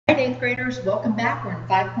8th graders, welcome back. We're in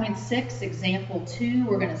 5.6, example 2.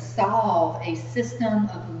 We're going to solve a system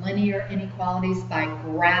of linear inequalities by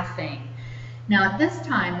graphing. Now at this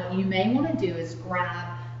time, what you may want to do is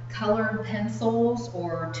grab colored pencils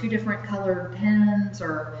or 2 different colored pens,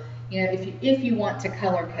 or if you want to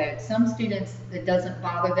color code. Some students, it doesn't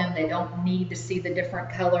bother them, they don't need to see the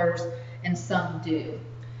different colors, and some do.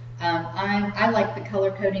 I like the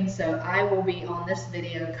color coding, so I will be on this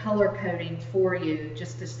video color coding for you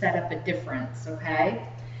just to set up a difference, okay?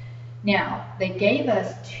 Now, they gave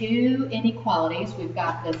us 2 inequalities. We've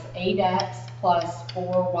got this 8x plus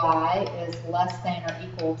 4y is less than or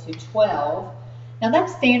equal to 12. Now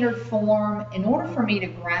that's standard form. In order for me to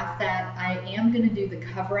graph that, I am going to do the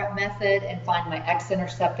cover-up method and find my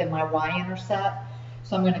x-intercept and my y-intercept.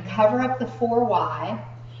 So I'm going to cover up the 4y.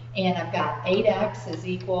 And I've got 8x is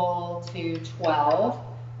equal to 12,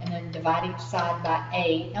 and then divide each side by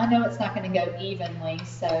 8. Now, I know it's not going to go evenly,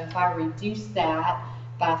 so if I reduce that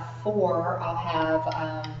by 4, I'll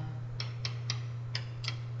have,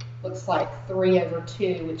 looks like 3 over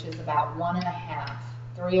 2, which is about 1.5.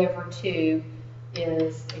 3 over 2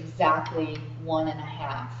 is exactly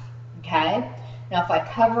 1.5, okay? Now, if I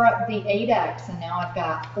cover up the 8x, and now I've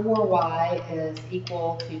got 4y is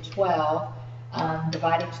equal to 12,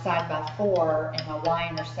 divide each side by 4, and my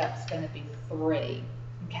y-intercept is going to be 3,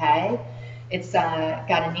 okay? It's got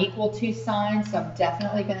an equal to sign, so I'm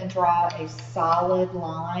definitely going to draw a solid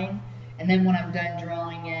line, and then when I'm done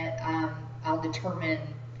drawing it, I'll determine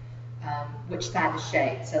which side to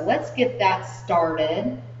shade. So let's get that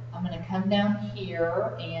started. I'm going to come down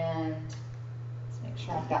here, and let's make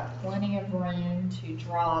sure I've got plenty of room to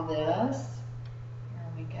draw this. Here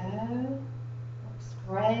we go. Looks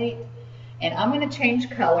great. And I'm going to change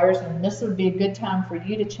colors, and this would be a good time for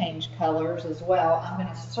you to change colors as well. I'm going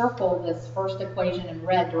to circle this first equation in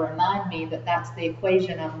red to remind me that that's the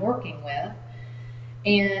equation I'm working with.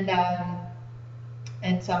 And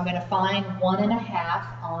so I'm going to find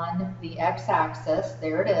 1.5 on the x-axis.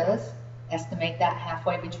 There it is. Estimate that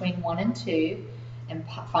halfway between 1 and 2. And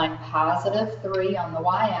find positive 3 on the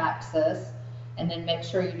y-axis. And then make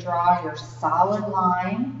sure you draw your solid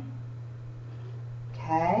line.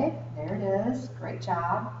 Okay, there it is. Great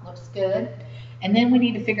job. Looks good. And then we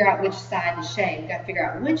need to figure out which side to shade. We've got to figure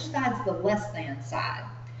out which side's the less than side.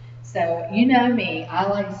 So you know me, I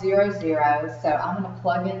like 0, 0. So I'm going to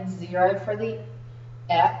plug in 0 for the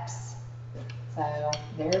x. So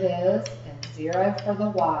there it is. And 0 for the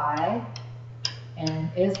y. And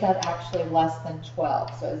is that actually less than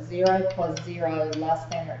 12? So 0 plus 0 less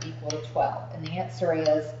than or equal to 12. And the answer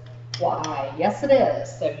is y. Yes, it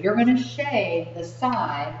is. So you're going to shade the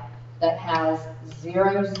side that has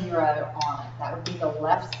 0, 0 on it. That would be the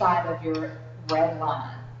left side of your red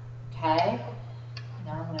line. Okay?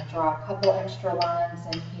 Now I'm going to draw a couple extra lines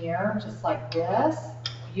in here, just like this.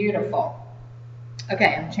 Beautiful.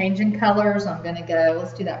 Okay, I'm changing colors. I'm going to go,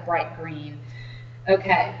 let's do that bright green.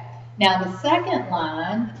 Okay, now the second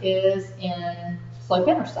line is in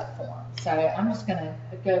slope-intercept form. So I'm just going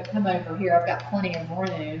to come over here. I've got plenty of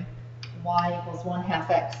room. Y equals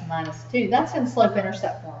 1/2 x minus 2. That's in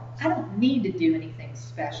slope-intercept form. I don't need to do anything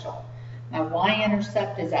special. My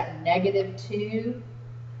y-intercept is at -2,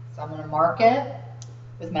 so I'm going to mark it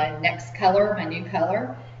with my next color, my new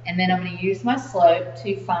color, and then I'm going to use my slope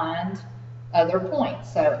to find other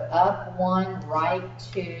points. So up 1, right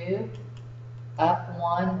 2, up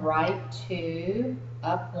 1, right 2,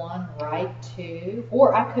 up 1, right 2,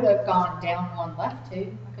 or I could have gone down 1, left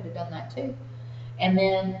 2. I could have done that too. And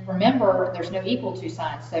then remember, there's no equal to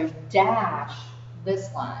sign, so dash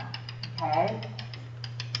this line, okay?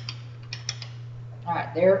 All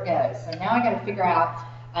right, there it goes. So now I got to figure out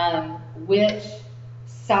which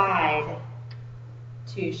side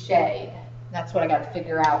to shade. That's what I got to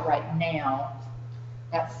figure out right now.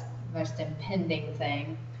 That's the most impending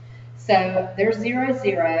thing. So there's 0,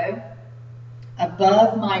 0.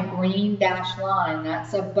 Above my green dashed line,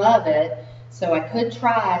 that's above it. So I could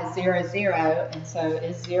try 0, 0, and so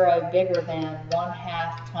is 0 bigger than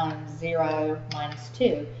 1/2 times 0 minus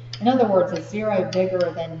 2? In other words, is 0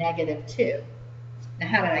 bigger than -2? Now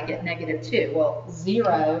how did I get -2? Well,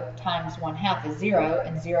 0 times 1/2 is 0,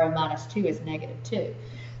 and 0 minus 2 is -2.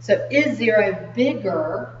 So is 0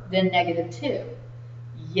 bigger than -2?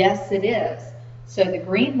 Yes, it is. So the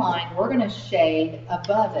green line, we're going to shade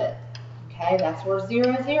above it. Okay, that's where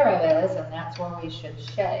 0, 0 is, and that's where we should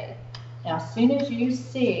shade. Now, as soon as you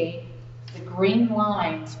see the green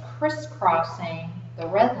lines crisscrossing the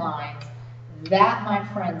red lines, that, my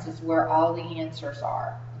friends, is where all the answers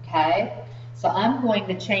are, okay? So I'm going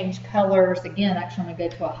to change colors. Again, actually, I'm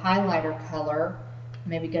going to go to a highlighter color,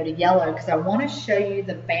 maybe go to yellow because I want to show you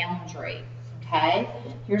the boundary, okay?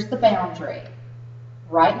 Here's the boundary.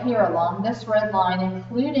 Right here along this red line,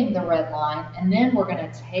 including the red line, and then we're going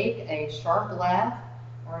to take a sharp left,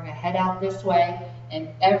 we're going to head out this way, and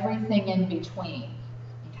everything in between,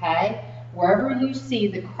 okay? Wherever you see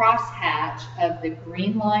the crosshatch of the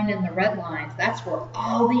green line and the red lines, that's where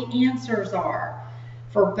all the answers are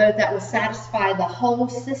for both that will satisfy the whole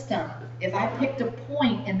system. If I picked a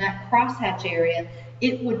point in that crosshatch area,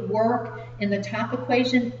 it would work in the top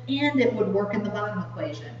equation and it would work in the bottom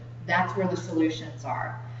equation. That's where the solutions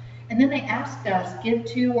are. And then they asked us, give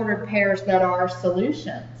two ordered pairs that are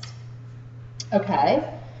solutions. Okay,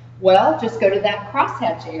 well, just go to that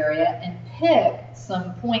crosshatch area and pick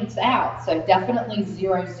some points out. So definitely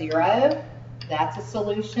 0, 0, that's a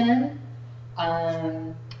solution.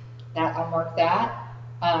 I'll mark that.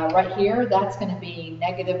 Right here, that's going to be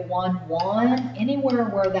 -1, 1. Anywhere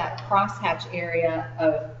where that crosshatch area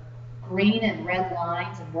of green and red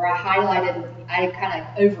lines, and where I highlighted, I kind of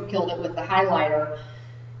overkilled it with the highlighter.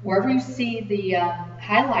 Wherever you see the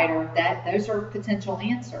highlighter, those are potential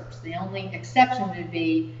answers. The only exception would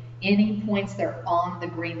be any points that are on the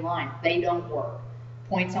green line. They don't work.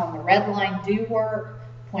 Points on the red line do work.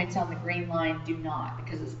 Points on the green line do not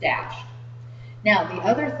because it's dashed. Now, the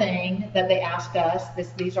other thing that they asked us,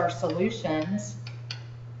 these are solutions,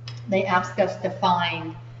 they asked us to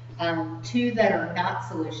find two that are not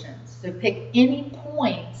solutions. So pick any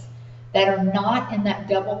points that are not in that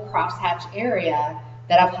double crosshatch area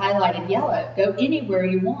that I've highlighted yellow. Go anywhere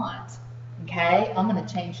you want, okay? I'm going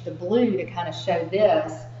to change to blue to kind of show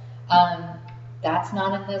this. That's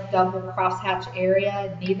not in the double crosshatch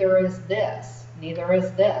area, neither is this, neither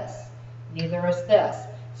is this, neither is this.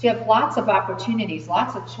 So you have lots of opportunities,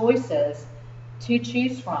 lots of choices to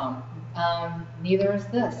choose from. Neither is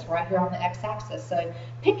this right here on the x-axis. So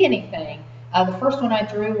pick anything. The first one I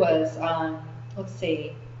drew was, let's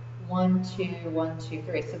see, 1, 2, 1, 2,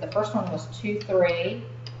 3. So the first one was 2, 3.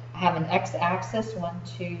 I have an x-axis, 1,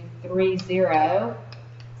 2, 3, 0.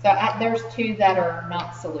 So there's two that are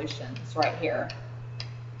not solutions right here.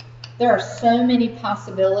 There are so many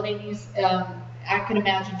possibilities. I could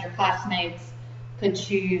imagine your classmates could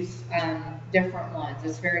choose different ones.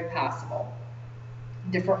 It's very possible.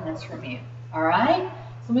 Different ones from you. All right?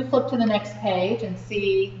 So let me flip to the next page and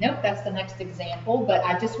see, nope, that's the next example, but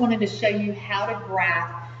I just wanted to show you how to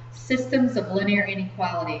graph systems of linear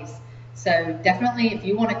inequalities. So definitely, if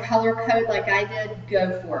you want to color code like I did,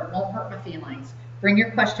 go for it. Won't hurt my feelings. Bring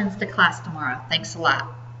your questions to class tomorrow. Thanks a lot.